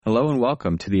Hello and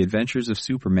welcome to the Adventures of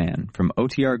Superman from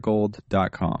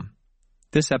OTRGold.com.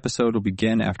 This episode will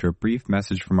begin after a brief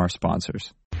message from our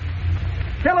sponsors.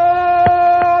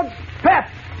 Kellogg's Pep,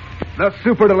 the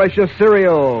super delicious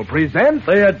cereal, presents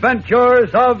The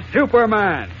Adventures of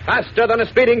Superman. Faster than a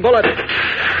speeding bullet.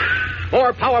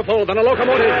 More powerful than a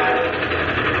locomotive.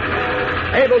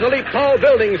 Able to leap tall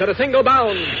buildings at a single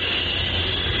bound.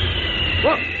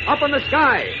 Look, up in the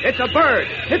sky. It's a bird.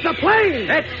 It's a plane.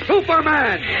 It's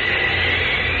Superman.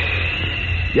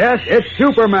 Yes, it's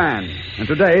Superman. And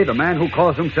today, the man who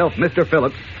calls himself Mr.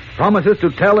 Phillips promises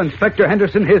to tell Inspector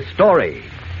Henderson his story.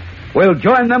 We'll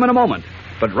join them in a moment.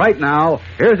 But right now,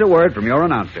 here's a word from your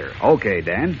announcer. Okay,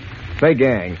 Dan. Say,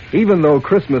 gang, even though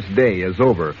Christmas Day is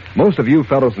over, most of you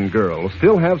fellows and girls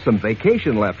still have some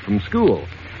vacation left from school.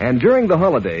 And during the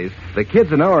holidays, the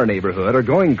kids in our neighborhood are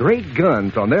going great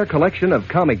guns on their collection of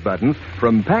comic buttons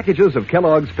from packages of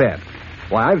Kellogg's Pep.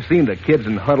 Why, I've seen the kids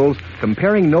in huddles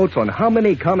comparing notes on how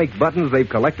many comic buttons they've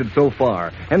collected so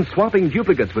far and swapping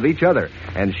duplicates with each other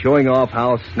and showing off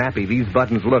how snappy these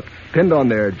buttons look pinned on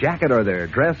their jacket or their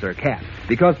dress or cap.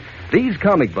 Because these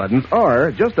comic buttons are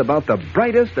just about the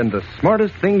brightest and the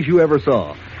smartest things you ever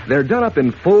saw. They're done up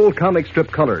in full comic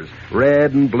strip colors,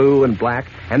 red and blue and black,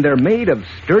 and they're made of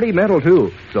sturdy metal,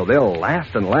 too, so they'll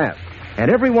last and last. And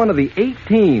every one of the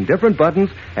 18 different buttons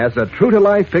has a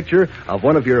true-to-life picture of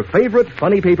one of your favorite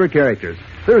funny paper characters.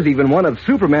 There's even one of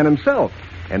Superman himself.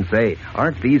 And say,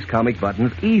 aren't these comic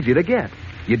buttons easy to get?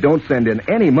 You don't send in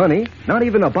any money, not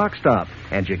even a box top,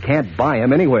 and you can't buy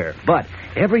them anywhere. But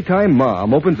every time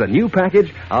Mom opens a new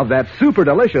package of that super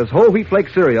delicious whole wheat flake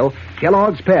cereal,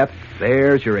 Kellogg's Pep,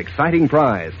 there's your exciting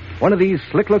prize. One of these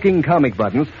slick-looking comic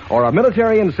buttons, or a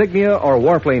military insignia or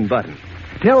warplane button.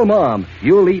 Tell Mom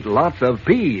you'll eat lots of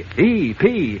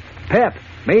P-E-P, Pep,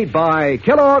 made by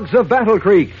Kellogg's of Battle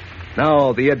Creek.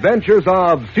 Now, the adventures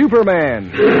of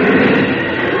Superman.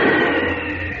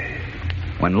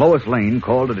 When Lois Lane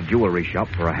called at a jewelry shop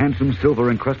for a handsome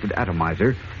silver-encrusted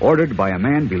atomizer ordered by a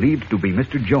man believed to be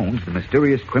Mr. Jones, the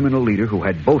mysterious criminal leader who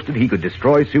had boasted he could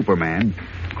destroy Superman,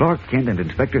 Clark Kent and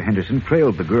Inspector Henderson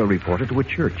trailed the girl reporter to a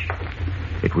church.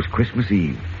 It was Christmas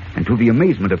Eve, and to the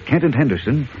amazement of Kent and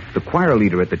Henderson, the choir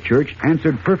leader at the church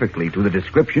answered perfectly to the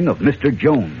description of Mr.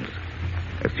 Jones.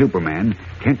 As Superman,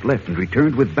 Kent left and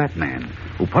returned with Batman,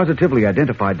 who positively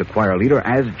identified the choir leader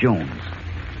as Jones.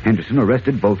 Henderson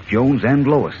arrested both Jones and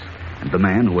Lois, and the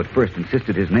man who at first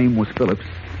insisted his name was Phillips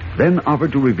then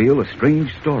offered to reveal a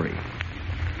strange story.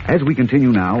 As we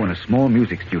continue now in a small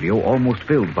music studio almost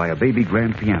filled by a baby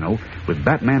grand piano with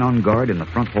Batman on guard in the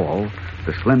front hall,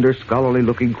 the slender,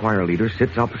 scholarly-looking choir leader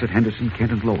sits opposite Henderson,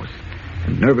 Kent, and Lois,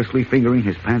 and nervously fingering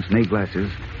his pince-nez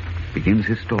glasses, begins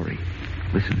his story.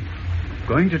 Listen.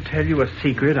 Going to tell you a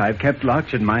secret I've kept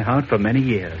locked in my heart for many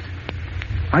years.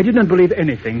 I did not believe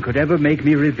anything could ever make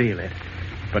me reveal it.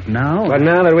 But now... But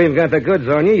now that we've got the goods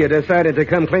on you, you decided to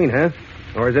come clean, huh?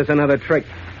 Or is this another trick?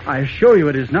 I assure you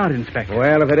it is not, Inspector.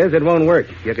 Well, if it is, it won't work.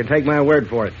 You can take my word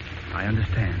for it. I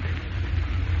understand.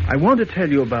 I want to tell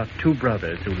you about two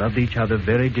brothers who loved each other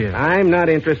very dearly. I'm not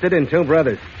interested in two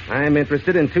brothers. I'm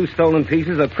interested in two stolen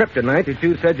pieces of kryptonite that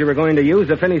you said you were going to use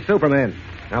to finish Superman.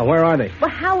 Now, where are they?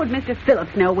 Well, how would Mr.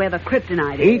 Phillips know where the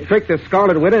kryptonite is? He tricked the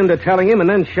Scarlet Widow into telling him and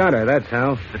then shot her, that's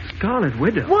how. The Scarlet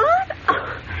Widow? What?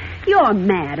 Oh, you're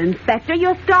mad, Inspector.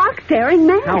 You're stark-staring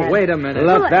mad. Now, wait a minute.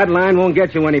 Look, that line won't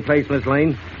get you any place, Miss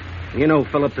Lane. You know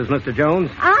Phillips is Mr. Jones.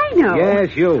 I know.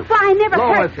 Yes, you. Well, I never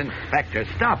Lois, Inspector,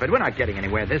 stop it. We're not getting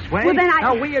anywhere this way. Well, then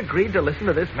Now, we agreed to listen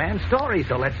to this man's story,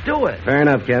 so let's do it. Fair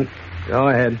enough, Kent. Go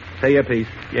ahead. Say your piece.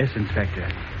 Yes, Inspector.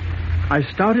 I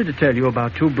started to tell you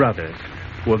about two brothers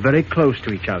who were very close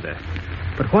to each other.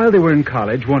 But while they were in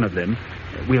college, one of them,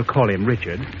 we'll call him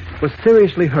Richard, was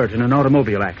seriously hurt in an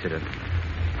automobile accident.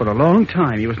 For a long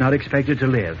time, he was not expected to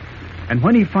live. And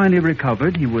when he finally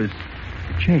recovered, he was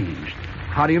changed.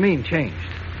 How do you mean, changed?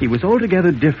 He was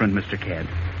altogether different, Mr. Kent.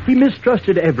 He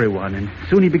mistrusted everyone, and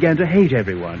soon he began to hate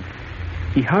everyone.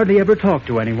 He hardly ever talked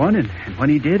to anyone, and when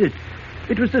he did,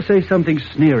 it was to say something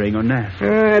sneering or nasty.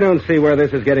 I don't see where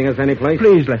this is getting us anyplace.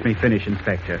 Please let me finish,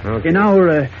 Inspector. Okay.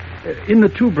 In the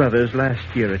two brothers last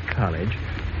year at college,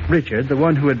 Richard, the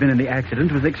one who had been in the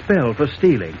accident, was expelled for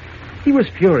stealing. He was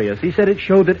furious. He said it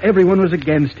showed that everyone was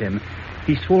against him.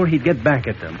 He swore he'd get back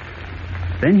at them.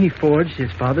 Then he forged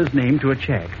his father's name to a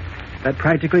check. That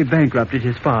practically bankrupted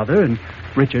his father, and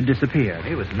Richard disappeared.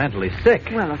 He was mentally sick.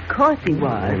 Well, of course he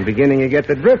was. I'm beginning to get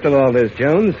the drift of all this,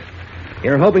 Jones.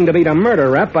 You're hoping to beat a murder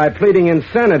rap by pleading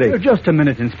insanity. Just a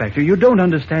minute, Inspector. You don't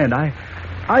understand. I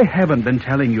haven't been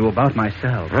telling you about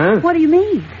myself. Huh? What do you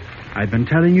mean? I've been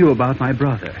telling you about my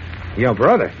brother. Your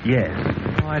brother? Yes.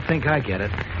 Oh, I think I get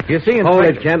it. You see, Hold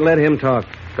Inspector... it, Kent. Let him talk.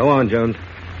 Go on, Jones.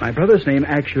 My brother's name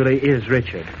actually is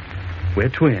Richard. We're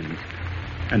twins.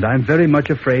 And I'm very much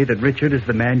afraid that Richard is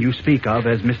the man you speak of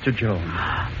as Mr. Jones.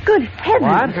 Good heavens.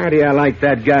 What? How do you like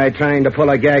that guy trying to pull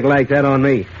a gag like that on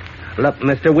me? Look,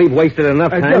 mister, we've wasted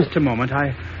enough time. Just a moment.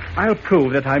 I'll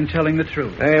prove that I'm telling the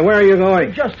truth. Hey, where are you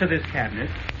going? Just to this cabinet.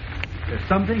 There's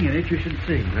something in it you should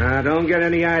see. Now, don't get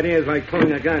any ideas like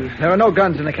pulling a gun. There are no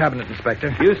guns in the cabinet,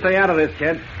 Inspector. You stay out of this,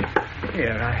 Kent.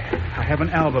 Here, I have an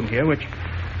album here which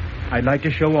I'd like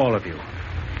to show all of you.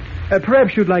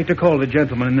 Perhaps you'd like to call the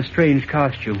gentleman in the strange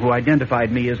costume who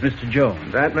identified me as Mr.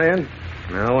 Jones. That man?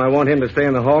 No, I want him to stay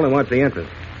in the hall and watch the entrance.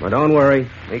 But don't worry.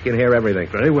 He can hear everything.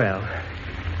 Very well.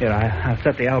 Here, I'll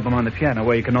set the album on the piano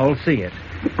where you can all see it.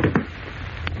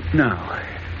 Now,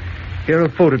 here are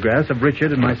photographs of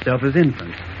Richard and myself as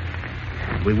infants.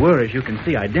 We were, as you can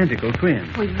see, identical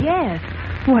twins. Oh, yes.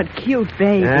 What cute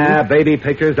babies. Ah, baby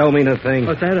pictures don't mean a thing.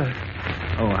 What's that?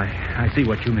 Oh, I see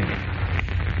what you mean.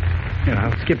 Here,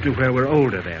 I'll skip to where we're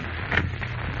older then.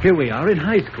 Here we are in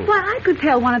high school. Why, I could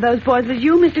tell one of those boys was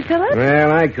you, Mr. Phillips.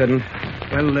 Well, I couldn't.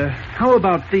 Well, how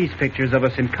about these pictures of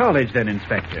us in college then,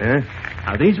 Inspector?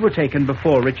 Now, these were taken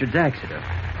before Richard's accident.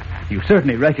 You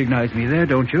certainly recognize me there,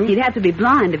 don't you? He'd have to be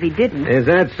blind if he didn't. Is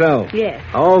that so? Yes.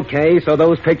 Okay, so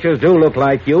those pictures do look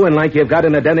like you, and like you've got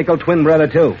an identical twin brother,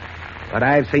 too. But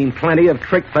I've seen plenty of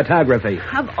trick photography.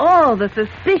 Of all the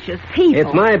suspicious people.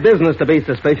 It's my business to be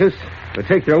suspicious,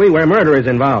 particularly where murder is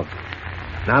involved.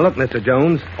 Now, look, Mr.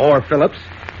 Jones, or Phillips,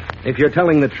 if you're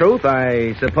telling the truth,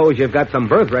 I suppose you've got some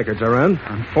birth records around.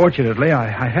 Unfortunately,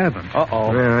 I haven't.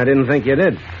 Uh-oh. Well, I didn't think you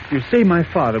did. You see, my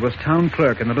father was town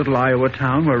clerk in the little Iowa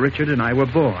town where Richard and I were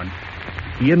born.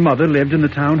 He and Mother lived in the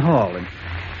town hall, and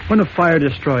when a fire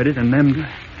destroyed it, and then...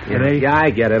 Yeah,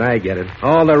 I get it.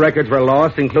 All the records were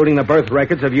lost, including the birth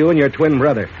records of you and your twin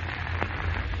brother.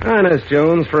 Honest,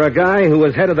 Jones, for a guy who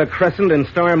was head of the Crescent and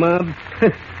Star Mob,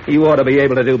 you ought to be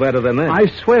able to do better than that. I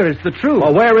swear it's the truth.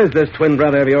 Well, where is this twin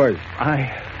brother of yours?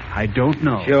 I don't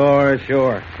know.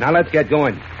 Sure. Now, let's get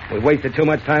going. We've wasted too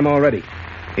much time already.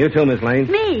 You too, Miss Lane.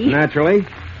 Me? Naturally.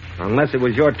 Unless it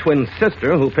was your twin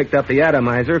sister who picked up the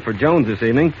atomizer for Jones this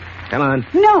evening. Come on.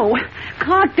 No.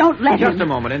 Clark, don't let him. Just a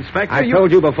moment, Inspector. I told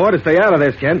you before to stay out of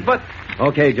this, Kent. But...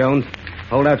 Okay, Jones.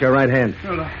 Hold out your right hand.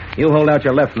 You hold out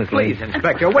your left, Miss Lane. Please,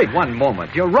 Inspector, wait one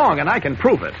moment. You're wrong, and I can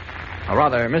prove it. Or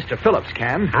rather, Mr. Phillips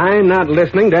can. I'm not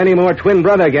listening to any more twin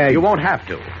brother gags. You won't have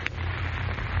to.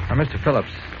 Now, Mr.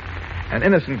 Phillips, an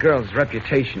innocent girl's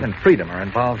reputation and freedom are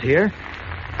involved here,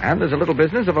 and there's a little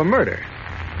business of a murder.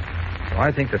 So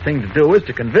I think the thing to do is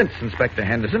to convince Inspector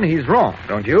Henderson he's wrong,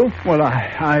 don't you? Well,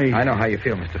 I know how you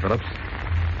feel, Mr. Phillips.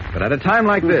 But at a time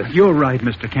like this... You're right,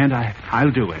 Mr. Kent.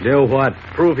 I'll do it. Do what?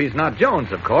 Prove he's not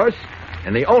Jones, of course,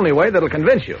 in the only way that'll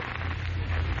convince you.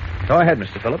 Go ahead,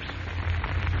 Mr. Phillips.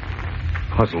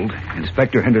 Puzzled,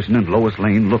 Inspector Henderson and Lois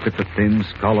Lane look at the thin,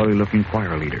 scholarly-looking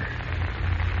choir leader.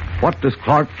 What does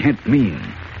Clark Kent mean?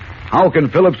 How can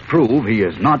Phillips prove he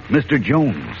is not Mr.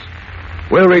 Jones?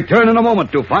 We'll return in a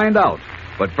moment to find out.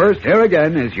 But first, here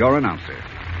again is your announcer.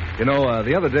 You know,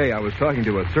 the other day I was talking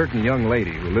to a certain young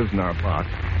lady who lives in our block,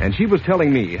 and she was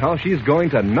telling me how she's going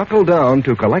to knuckle down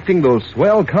to collecting those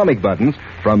swell comic buttons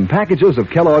from packages of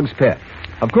Kellogg's Pep.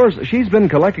 Of course, she's been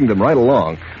collecting them right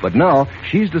along, but now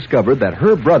she's discovered that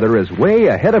her brother is way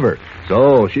ahead of her,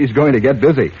 so she's going to get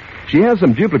busy. She has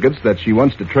some duplicates that she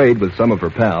wants to trade with some of her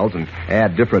pals and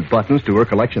add different buttons to her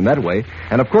collection that way.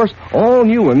 And, of course, all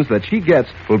new ones that she gets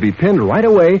will be pinned right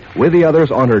away with the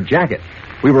others on her jacket.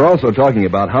 We were also talking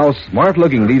about how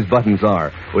smart-looking these buttons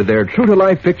are, with their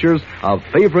true-to-life pictures of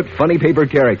favorite funny paper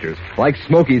characters, like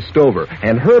Smokey Stover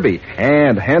and Herbie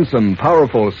and handsome,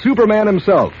 powerful Superman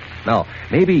himself. Now,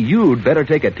 maybe you'd better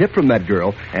take a tip from that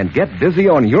girl and get busy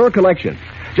on your collection.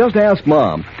 Just ask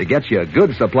Mom to get you a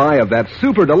good supply of that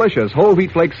super-delicious whole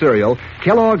wheat flake cereal,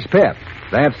 Kellogg's Pep.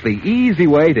 That's the easy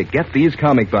way to get these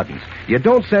comic buttons. You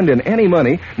don't send in any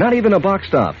money, not even a box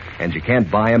stop, and you can't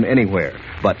buy them anywhere.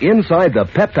 But inside the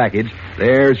Pep package,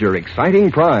 there's your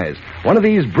exciting prize. One of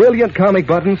these brilliant comic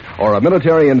buttons, or a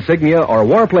military insignia or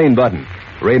warplane button.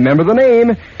 Remember the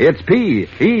name. It's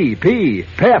P-E-P,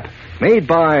 Pep, made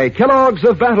by Kellogg's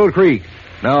of Battle Creek.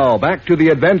 Now, back to the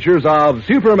adventures of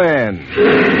Superman.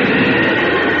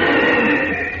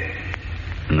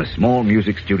 In the small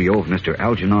music studio of Mr.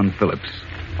 Algernon Phillips,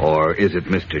 or is it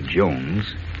Mr.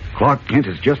 Jones, Clark Kent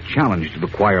has just challenged the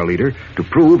choir leader to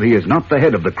prove he is not the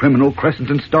head of the criminal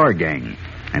Crescent and Star gang,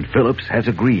 and Phillips has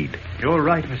agreed. You're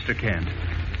right, Mr. Kent.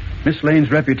 Miss Lane's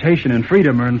reputation and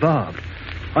freedom are involved.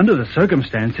 Under the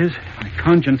circumstances, my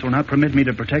conscience will not permit me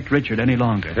to protect Richard any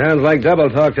longer. Sounds like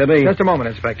double talk to me. Just a moment,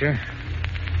 Inspector.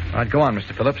 All right, go on,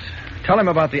 Mr. Phillips. Tell him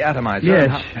about the atomizer.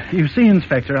 Yes. You see,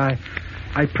 Inspector,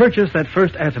 I purchased that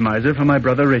first atomizer for my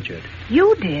brother Richard.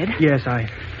 You did? Yes, I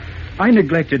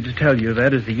neglected to tell you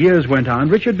that as the years went on,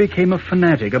 Richard became a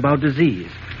fanatic about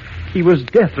disease. He was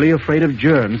deathly afraid of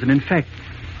germs, and in fact...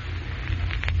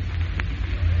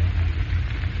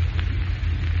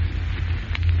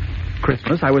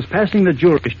 Christmas, I was passing the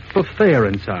jewelry shop of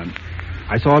Thayer & Son.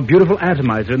 I saw a beautiful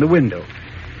atomizer in the window.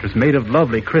 It was made of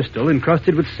lovely crystal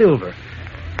encrusted with silver.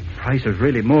 The price was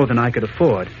really more than I could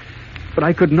afford, but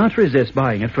I could not resist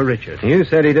buying it for Richard. You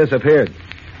said he disappeared.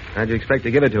 How'd you expect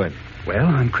to give it to him? Well,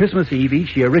 on Christmas Eve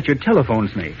each year, Richard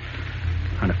telephones me.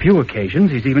 On a few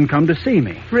occasions, he's even come to see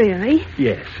me. Really?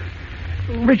 Yes.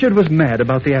 Richard was mad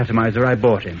about the atomizer I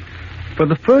bought him. For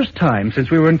the first time since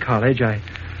we were in college, I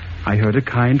heard a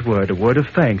kind word, a word of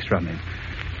thanks from him.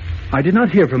 I did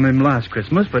not hear from him last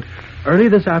Christmas, but early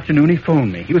this afternoon he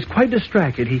phoned me. He was quite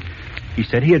distracted. He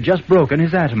said he had just broken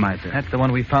his atomizer. That's the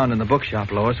one we found in the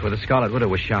bookshop, Lois, where the Scarlet Widow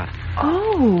was shot.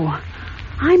 Oh,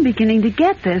 I'm beginning to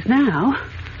get this now.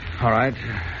 All right.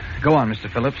 Go on, Mr.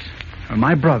 Phillips.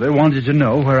 My brother wanted to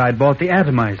know where I'd bought the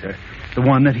atomizer, the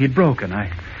one that he'd broken.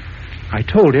 I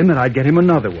told him that I'd get him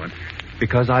another one,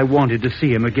 because I wanted to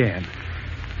see him again.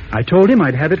 I told him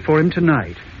I'd have it for him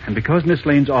tonight, and because Miss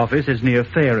Lane's office is near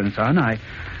Thayer & Son, I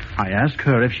asked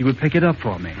her if she would pick it up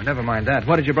for me. Well, never mind that.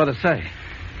 What did your brother say?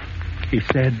 He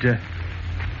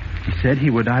said he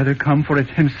would either come for it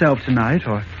himself tonight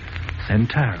or send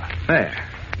Tara. There.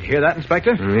 You hear that,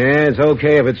 Inspector? Yeah, it's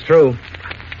okay if it's true.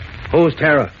 Who's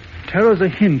Tara? Tara's a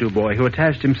Hindu boy who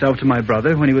attached himself to my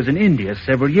brother when he was in India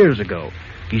several years ago.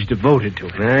 He's devoted to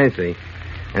him. I see.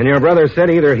 And your brother said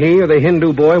either he or the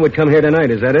Hindu boy would come here tonight,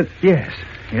 is that it? Yes,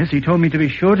 he told me to be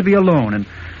sure to be alone, and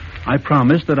I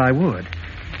promised that I would.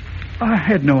 I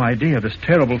had no idea this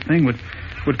terrible thing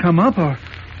would come up, or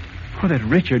that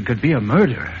Richard could be a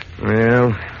murderer.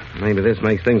 Well, maybe this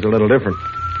makes things a little different.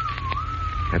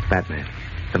 That's Batman.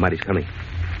 Somebody's coming.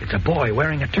 It's a boy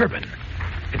wearing a turban.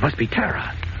 It must be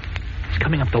Tara. He's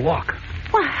coming up the walk.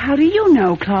 Well, how do you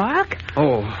know, Clark?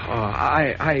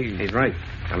 He's right.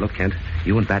 Now, look, Kent.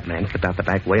 You and Batman slip out the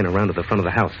back way and around to the front of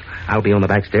the house. I'll be on the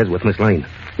back stairs with Miss Lane.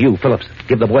 You, Phillips,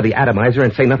 give the boy the atomizer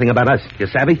and say nothing about us. You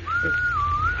savvy?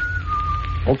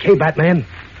 Okay, Batman.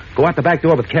 Go out the back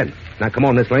door with Kent. Now, come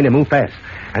on, Miss Lane, and move fast.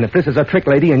 And if this is a trick,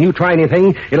 lady, and you try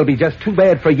anything, it'll be just too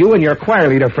bad for you and your choir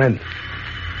leader friend.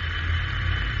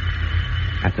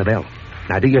 That's the bell.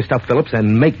 Now do your stuff, Phillips,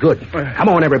 and make good. Come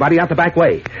on, everybody, out the back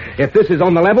way. If this is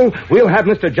on the level, we'll have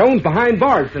Mr. Jones behind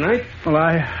bars tonight. Well,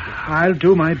 I'll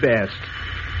do my best.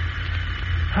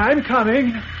 I'm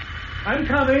coming.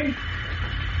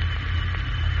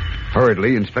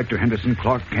 Hurriedly, Inspector Henderson,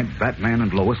 Clark Kent, Batman,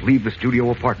 and Lois leave the studio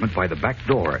apartment by the back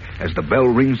door as the bell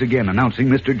rings again, announcing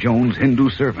Mr. Jones' Hindu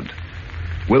servant.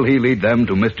 Will he lead them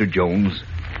to Mr. Jones,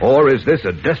 or is this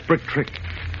a desperate trick?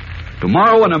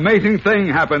 Tomorrow, an amazing thing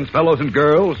happens, fellows and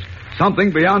girls. Something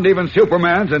beyond even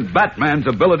Superman's and Batman's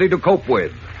ability to cope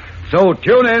with. So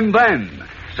tune in then.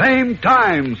 Same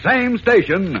time, same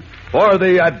station, for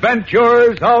the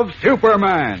adventures of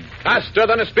Superman. Faster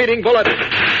than a speeding bullet.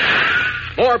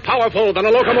 More powerful than a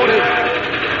locomotive.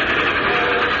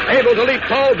 Able to leap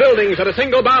tall buildings at a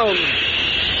single bound.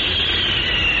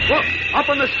 Look, up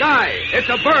in the sky. It's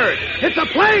a bird. It's a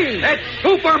plane. It's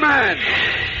Superman.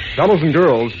 Fellows and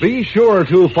girls, be sure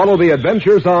to follow the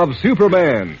adventures of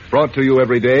Superman. Brought to you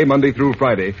every day, Monday through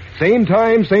Friday. Same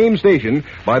time, same station,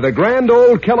 by the grand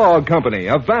old Kellogg Company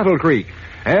of Battle Creek.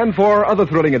 And for other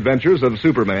thrilling adventures of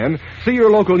Superman, see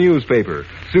your local newspaper.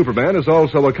 Superman is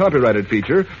also a copyrighted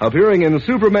feature appearing in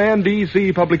Superman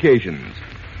DC publications.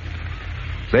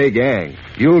 Say, gang,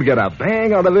 you'll get a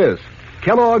bang out of this.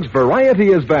 Kellogg's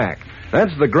Variety is back.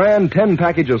 That's the grand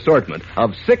 10-package assortment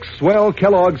of 6 swell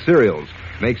Kellogg cereals.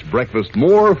 Makes breakfast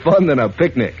more fun than a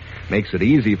picnic. Makes it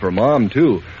easy for Mom,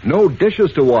 too. No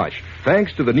dishes to wash,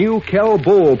 thanks to the new Kell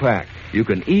Bowl Pack. You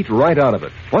can eat right out of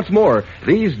it. What's more,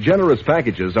 these generous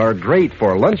packages are great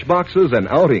for lunch boxes and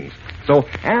outings. So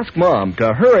ask Mom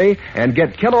to hurry and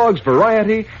get Kellogg's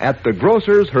Variety at the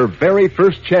grocer's her very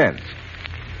first chance.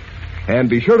 And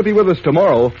be sure to be with us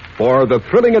tomorrow for the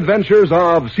thrilling adventures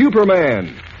of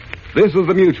Superman. This is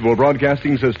the Mutual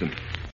Broadcasting System.